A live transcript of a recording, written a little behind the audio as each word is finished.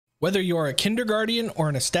Whether you're a kindergarten or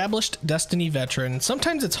an established Destiny veteran,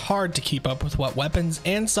 sometimes it's hard to keep up with what weapons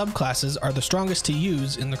and subclasses are the strongest to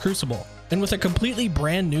use in the Crucible. And with a completely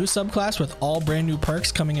brand new subclass with all brand new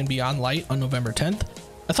perks coming in Beyond Light on November 10th,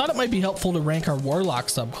 I thought it might be helpful to rank our Warlock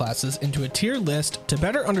subclasses into a tier list to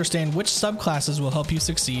better understand which subclasses will help you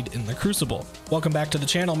succeed in the Crucible. Welcome back to the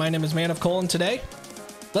channel, my name is Man of Cole, and today,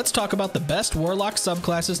 let's talk about the best Warlock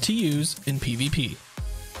subclasses to use in PvP.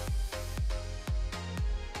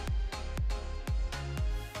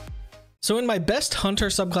 So in my best Hunter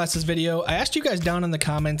subclasses video, I asked you guys down in the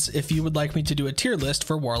comments if you would like me to do a tier list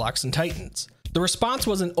for Warlocks and Titans. The response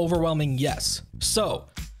was an overwhelming yes. So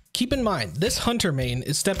keep in mind, this Hunter main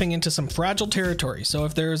is stepping into some fragile territory, so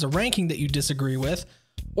if there is a ranking that you disagree with,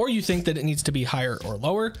 or you think that it needs to be higher or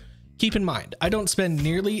lower, keep in mind, I don't spend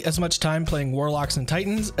nearly as much time playing Warlocks and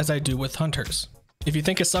Titans as I do with Hunters. If you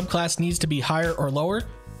think a subclass needs to be higher or lower,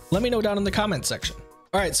 let me know down in the comments section.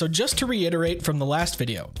 Alright, so just to reiterate from the last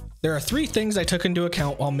video, there are 3 things I took into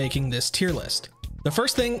account while making this tier list. The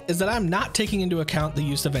first thing is that I'm not taking into account the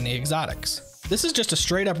use of any exotics. This is just a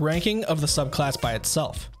straight up ranking of the subclass by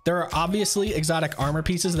itself. There are obviously exotic armor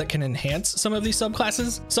pieces that can enhance some of these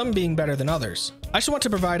subclasses, some being better than others. I just want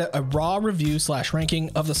to provide a raw review /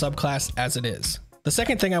 ranking of the subclass as it is. The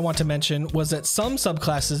second thing I want to mention was that some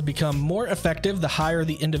subclasses become more effective the higher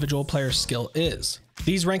the individual player's skill is.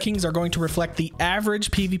 These rankings are going to reflect the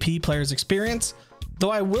average PvP player's experience,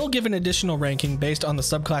 though I will give an additional ranking based on the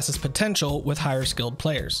subclass's potential with higher skilled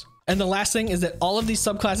players. And the last thing is that all of these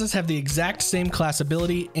subclasses have the exact same class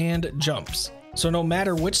ability and jumps. So no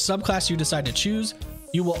matter which subclass you decide to choose,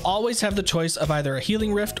 you will always have the choice of either a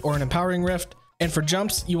healing rift or an empowering rift, and for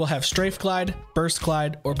jumps, you will have strafe glide, burst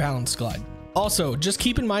glide, or balance glide. Also, just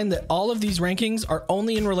keep in mind that all of these rankings are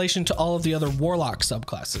only in relation to all of the other Warlock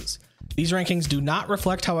subclasses. These rankings do not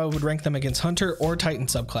reflect how I would rank them against Hunter or Titan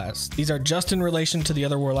subclass. These are just in relation to the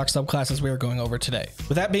other Warlock subclasses we are going over today.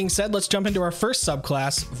 With that being said, let's jump into our first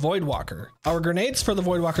subclass, Voidwalker. Our grenades for the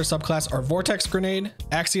Voidwalker subclass are Vortex Grenade,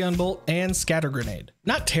 Axion Bolt, and Scatter Grenade.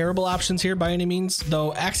 Not terrible options here by any means,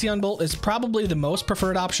 though Axion Bolt is probably the most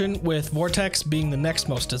preferred option, with Vortex being the next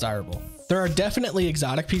most desirable. There are definitely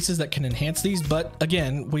exotic pieces that can enhance these, but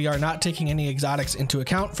again, we are not taking any exotics into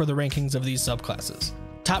account for the rankings of these subclasses.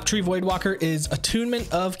 Top tree Voidwalker is Attunement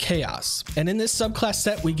of Chaos, and in this subclass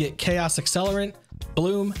set we get Chaos Accelerant,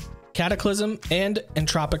 Bloom, Cataclysm, and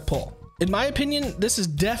Entropic Pull. In my opinion, this is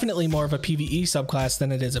definitely more of a PvE subclass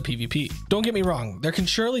than it is a PvP. Don't get me wrong, there can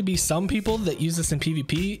surely be some people that use this in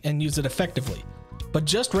PvP and use it effectively, but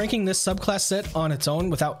just ranking this subclass set on its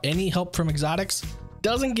own without any help from exotics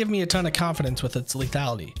doesn't give me a ton of confidence with its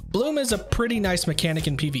lethality. Bloom is a pretty nice mechanic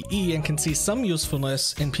in PvE and can see some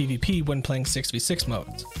usefulness in PvP when playing 6v6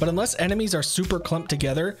 modes, but unless enemies are super clumped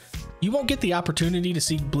together, you won't get the opportunity to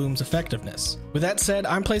see Bloom's effectiveness. With that said,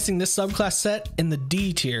 I'm placing this subclass set in the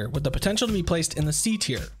D tier with the potential to be placed in the C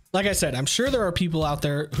tier. Like I said, I'm sure there are people out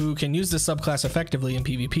there who can use this subclass effectively in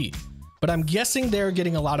PvP, but I'm guessing they're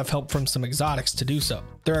getting a lot of help from some exotics to do so.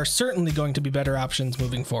 There are certainly going to be better options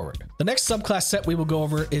moving forward. The next subclass set we will go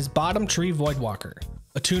over is Bottom Tree Voidwalker,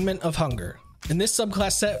 Attunement of Hunger. In this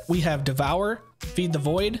subclass set, we have Devour, Feed the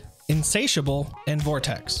Void, Insatiable, and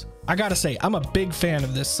Vortex. I gotta say, I'm a big fan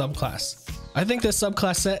of this subclass. I think this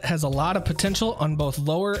subclass set has a lot of potential on both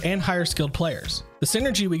lower and higher skilled players. The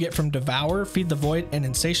synergy we get from Devour, Feed the Void, and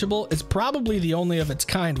Insatiable is probably the only of its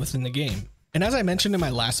kind within the game. And as I mentioned in my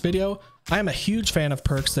last video, I am a huge fan of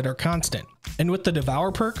perks that are constant. And with the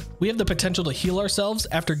Devour perk, we have the potential to heal ourselves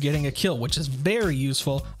after getting a kill, which is very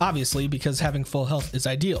useful, obviously, because having full health is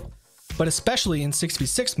ideal. But especially in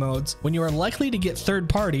 6v6 modes, when you are likely to get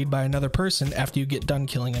third-partied by another person after you get done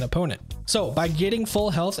killing an opponent. So by getting full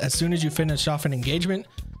health as soon as you finish off an engagement,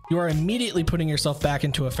 you are immediately putting yourself back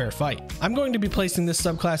into a fair fight. I'm going to be placing this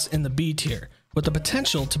subclass in the B tier, with the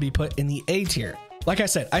potential to be put in the A tier. Like I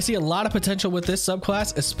said, I see a lot of potential with this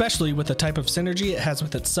subclass, especially with the type of synergy it has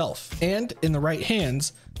with itself. And in the right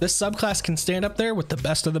hands, this subclass can stand up there with the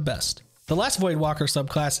best of the best. The last Voidwalker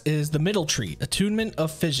subclass is the middle tree, Attunement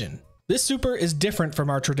of Fission. This super is different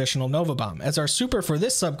from our traditional Nova Bomb, as our super for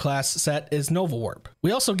this subclass set is Nova Warp.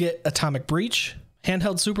 We also get Atomic Breach,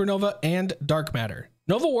 Handheld Supernova, and Dark Matter.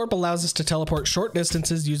 Nova Warp allows us to teleport short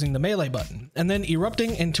distances using the melee button, and then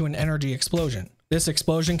erupting into an energy explosion. This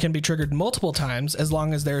explosion can be triggered multiple times as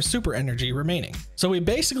long as there is super energy remaining. So we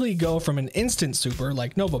basically go from an instant super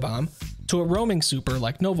like Nova Bomb to a roaming super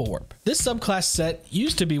like Nova Warp. This subclass set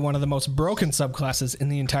used to be one of the most broken subclasses in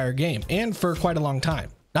the entire game, and for quite a long time.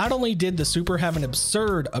 Not only did the super have an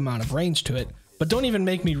absurd amount of range to it, but don't even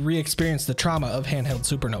make me re-experience the trauma of Handheld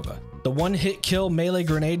Supernova. The one-hit kill melee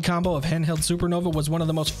grenade combo of Handheld Supernova was one of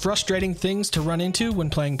the most frustrating things to run into when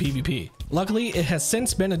playing PvP. Luckily, it has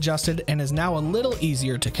since been adjusted and is now a little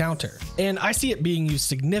easier to counter, and I see it being used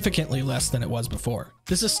significantly less than it was before.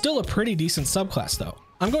 This is still a pretty decent subclass though.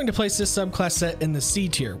 I'm going to place this subclass set in the C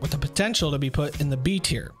tier with the potential to be put in the B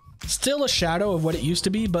tier. Still a shadow of what it used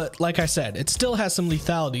to be, but like I said, it still has some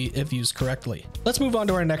lethality if used correctly. Let's move on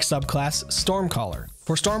to our next subclass, Stormcaller.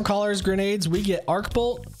 For Stormcaller's grenades, we get Arc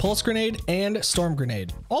Bolt, Pulse Grenade, and Storm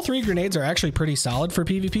Grenade. All three grenades are actually pretty solid for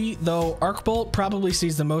PvP, though Arc Bolt probably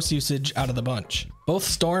sees the most usage out of the bunch. Both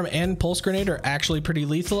Storm and Pulse Grenade are actually pretty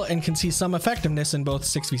lethal and can see some effectiveness in both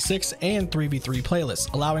 6v6 and 3v3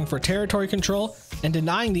 playlists, allowing for territory control and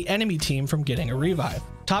denying the enemy team from getting a revive.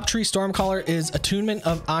 Top tree Stormcaller is Attunement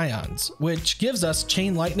of Ions, which gives us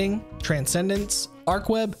Chain Lightning, Transcendence, Arc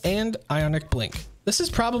Web, and Ionic Blink. This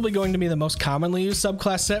is probably going to be the most commonly used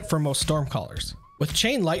subclass set for most Stormcallers. With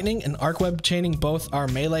Chain Lightning and Arc Web chaining both our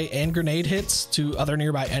melee and grenade hits to other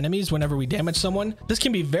nearby enemies whenever we damage someone, this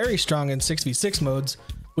can be very strong in 6v6 modes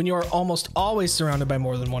when you are almost always surrounded by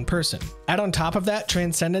more than one person. Add on top of that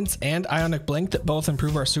Transcendence and Ionic Blink that both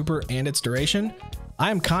improve our super and its duration,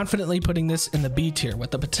 I am confidently putting this in the B tier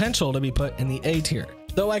with the potential to be put in the A tier.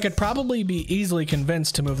 Though I could probably be easily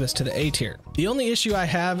convinced to move this to the A tier. The only issue I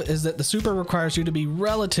have is that the super requires you to be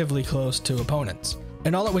relatively close to opponents,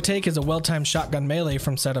 and all it would take is a well-timed shotgun melee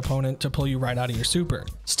from said opponent to pull you right out of your super.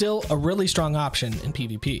 Still a really strong option in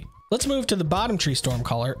PvP. Let's move to the bottom tree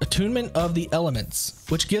Stormcaller, Attunement of the Elements,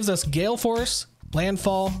 which gives us Gale Force,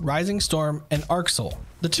 Landfall, Rising Storm, and Arc Soul.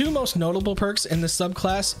 The two most notable perks in this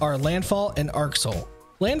subclass are Landfall and Arc Soul.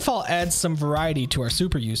 Landfall adds some variety to our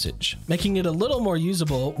super usage, making it a little more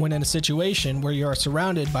usable when in a situation where you are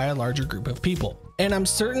surrounded by a larger group of people. And I'm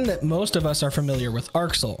certain that most of us are familiar with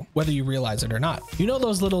Arc Soul, whether you realize it or not. You know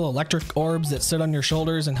those little electric orbs that sit on your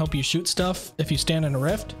shoulders and help you shoot stuff if you stand in a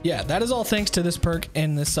rift? Yeah, that is all thanks to this perk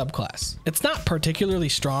in this subclass. It's not particularly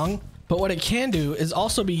strong, but what it can do is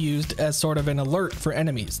also be used as sort of an alert for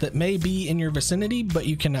enemies that may be in your vicinity but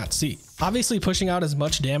you cannot see. Obviously, pushing out as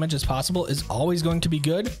much damage as possible is always going to be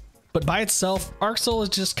good, but by itself, Arc Soul is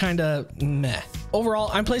just kinda meh. Overall,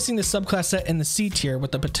 I'm placing this subclass set in the C tier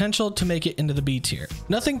with the potential to make it into the B tier.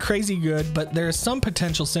 Nothing crazy good, but there is some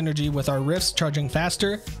potential synergy with our rifts charging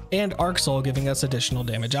faster and Arc Soul giving us additional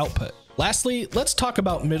damage output. Lastly, let's talk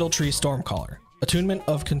about middle tree Stormcaller, Attunement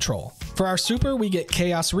of Control. For our super, we get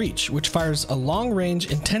Chaos Reach, which fires a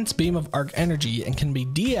long-range, intense beam of arc energy and can be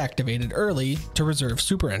deactivated early to reserve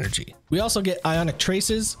super energy. We also get Ionic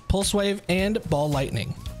Traces, Pulse Wave, and Ball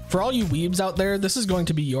Lightning. For all you weebs out there, this is going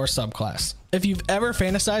to be your subclass. If you've ever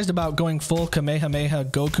fantasized about going full Kamehameha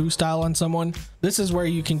Goku style on someone, this is where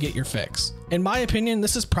you can get your fix. In my opinion,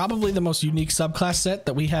 this is probably the most unique subclass set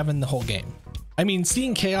that we have in the whole game. I mean,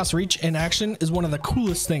 seeing Chaos Reach in action is one of the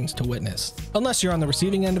coolest things to witness, unless you're on the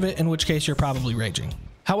receiving end of it, in which case you're probably raging.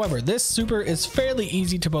 However, this super is fairly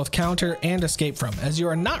easy to both counter and escape from, as you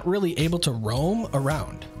are not really able to roam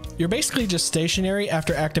around. You're basically just stationary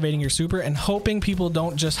after activating your super and hoping people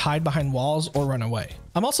don't just hide behind walls or run away.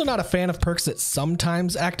 I'm also not a fan of perks that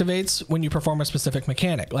sometimes activates when you perform a specific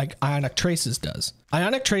mechanic, like Ionic Traces does.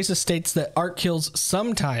 Ionic Traces states that arc kills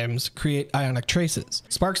sometimes create Ionic Traces,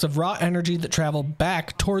 sparks of raw energy that travel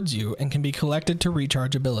back towards you and can be collected to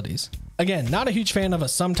recharge abilities. Again, not a huge fan of a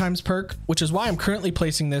sometimes perk, which is why I'm currently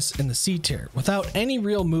placing this in the C tier, without any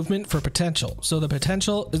real movement for potential, so the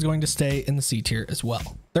potential is going to stay in the C tier as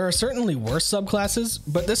well. There are certainly worse subclasses,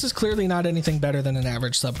 but this is clearly not anything better than an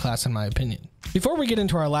average subclass in my opinion. Before we get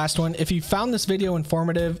into our last one, if you found this video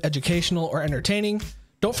informative, educational, or entertaining,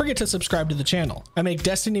 don't forget to subscribe to the channel. I make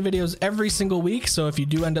Destiny videos every single week, so if you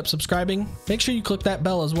do end up subscribing, make sure you click that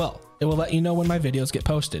bell as well. It will let you know when my videos get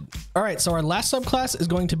posted. Alright, so our last subclass is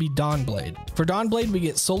going to be Dawnblade. For Dawnblade, we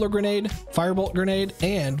get Solar Grenade, Firebolt Grenade,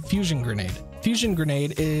 and Fusion Grenade. Fusion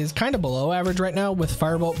Grenade is kind of below average right now, with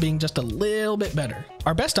Firebolt being just a little bit better.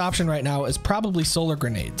 Our best option right now is probably Solar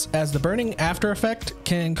Grenades, as the burning after effect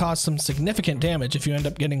can cause some significant damage if you end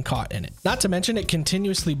up getting caught in it. Not to mention it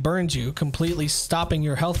continuously burns you, completely stopping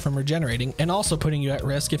your health from regenerating and also putting you at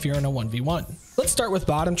risk if you're in a 1v1. Let's start with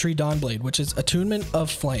bottom tree Dawnblade, which is Attunement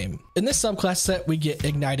of Flame. In this subclass set, we get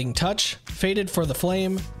Igniting Touch, Fated for the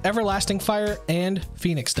Flame, Everlasting Fire, and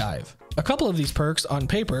Phoenix Dive. A couple of these perks on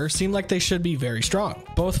paper seem like they should be very strong.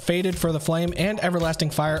 Both Fated for the Flame and Everlasting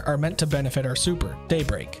Fire are meant to benefit our super,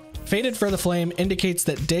 Daybreak. Fated for the Flame indicates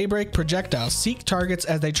that Daybreak projectiles seek targets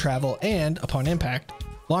as they travel and, upon impact,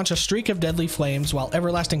 Launch a streak of deadly flames, while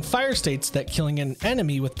everlasting fire states that killing an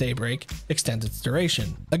enemy with daybreak extends its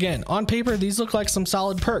duration. Again, on paper these look like some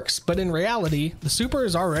solid perks, but in reality, the super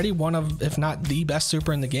is already one of, if not the best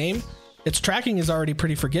super in the game. Its tracking is already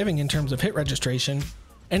pretty forgiving in terms of hit registration,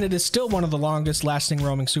 and it is still one of the longest lasting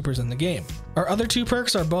roaming supers in the game. Our other two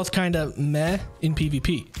perks are both kinda meh in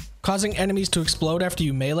PvP. Causing enemies to explode after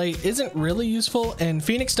you melee isn't really useful, and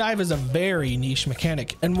Phoenix Dive is a very niche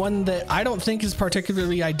mechanic, and one that I don't think is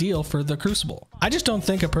particularly ideal for the Crucible. I just don't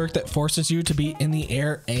think a perk that forces you to be in the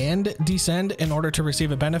air and descend in order to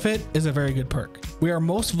receive a benefit is a very good perk. We are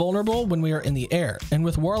most vulnerable when we are in the air, and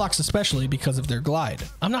with Warlocks especially because of their glide.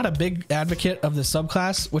 I'm not a big advocate of this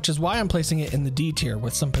subclass, which is why I'm placing it in the D tier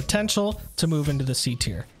with some potential to move into the C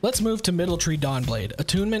tier. Let's move to Middle Tree Dawnblade,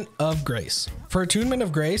 Attunement of Grace. For Attunement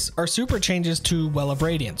of Grace, our super changes to Well of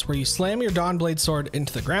Radiance, where you slam your Dawnblade sword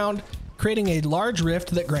into the ground, creating a large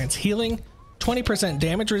rift that grants healing, 20%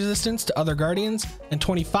 damage resistance to other guardians, and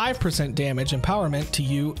 25% damage empowerment to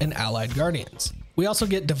you and allied guardians. We also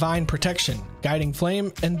get Divine Protection, Guiding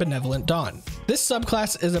Flame, and Benevolent Dawn. This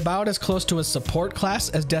subclass is about as close to a support class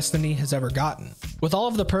as Destiny has ever gotten, with all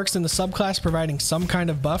of the perks in the subclass providing some kind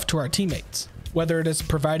of buff to our teammates. Whether it is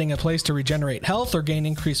providing a place to regenerate health or gain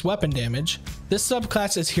increased weapon damage, this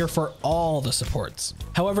subclass is here for all the supports.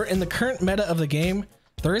 However, in the current meta of the game,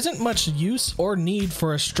 there isn't much use or need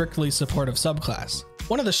for a strictly supportive subclass.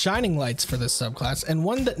 One of the shining lights for this subclass, and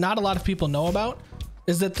one that not a lot of people know about,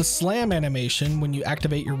 is that the slam animation when you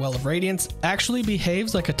activate your Well of Radiance actually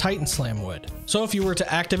behaves like a Titan Slam would. So if you were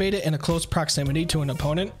to activate it in a close proximity to an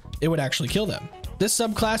opponent, it would actually kill them. This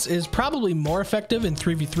subclass is probably more effective in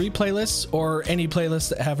 3v3 playlists or any playlists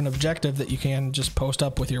that have an objective that you can just post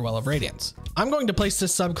up with your Well of Radiance. I'm going to place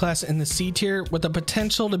this subclass in the C tier with the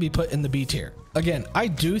potential to be put in the B tier. Again, I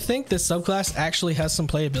do think this subclass actually has some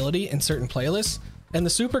playability in certain playlists, and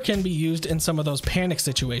the super can be used in some of those panic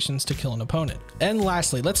situations to kill an opponent. And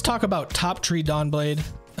lastly, let's talk about Top Tree Dawnblade,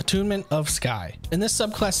 Attunement of Sky. In this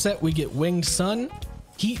subclass set, we get Winged Sun,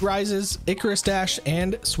 Heat Rises, Icarus Dash,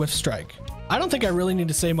 and Swift Strike. I don't think I really need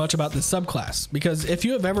to say much about this subclass, because if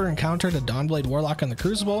you have ever encountered a Dawnblade Warlock in the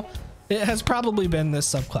Crucible, it has probably been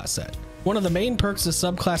this subclass set. One of the main perks this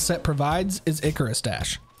subclass set provides is Icarus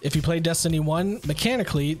Dash. If you play Destiny 1,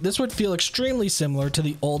 mechanically, this would feel extremely similar to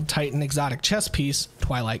the old Titan exotic chess piece,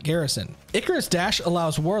 Twilight Garrison. Icarus Dash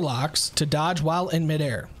allows Warlocks to dodge while in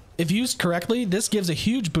midair. If used correctly, this gives a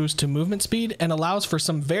huge boost to movement speed and allows for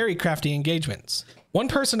some very crafty engagements. One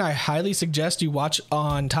person I highly suggest you watch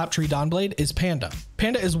on Top Tree Dawnblade is Panda.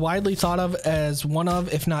 Panda is widely thought of as one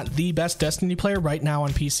of, if not the best Destiny player right now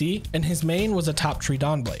on PC, and his main was a Top Tree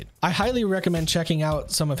Dawnblade. I highly recommend checking out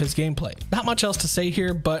some of his gameplay. Not much else to say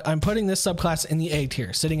here, but I'm putting this subclass in the A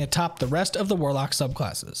tier, sitting atop the rest of the Warlock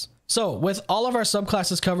subclasses. So, with all of our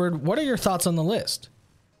subclasses covered, what are your thoughts on the list?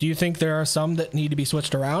 Do you think there are some that need to be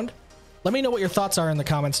switched around? Let me know what your thoughts are in the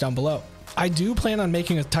comments down below. I do plan on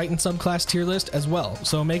making a Titan subclass tier list as well,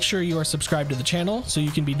 so make sure you are subscribed to the channel so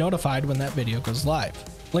you can be notified when that video goes live.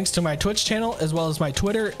 Links to my Twitch channel as well as my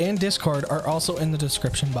Twitter and Discord are also in the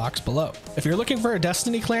description box below. If you're looking for a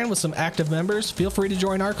Destiny clan with some active members, feel free to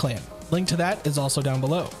join our clan. Link to that is also down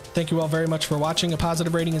below. Thank you all very much for watching. A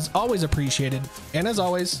positive rating is always appreciated, and as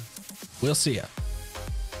always, we'll see ya.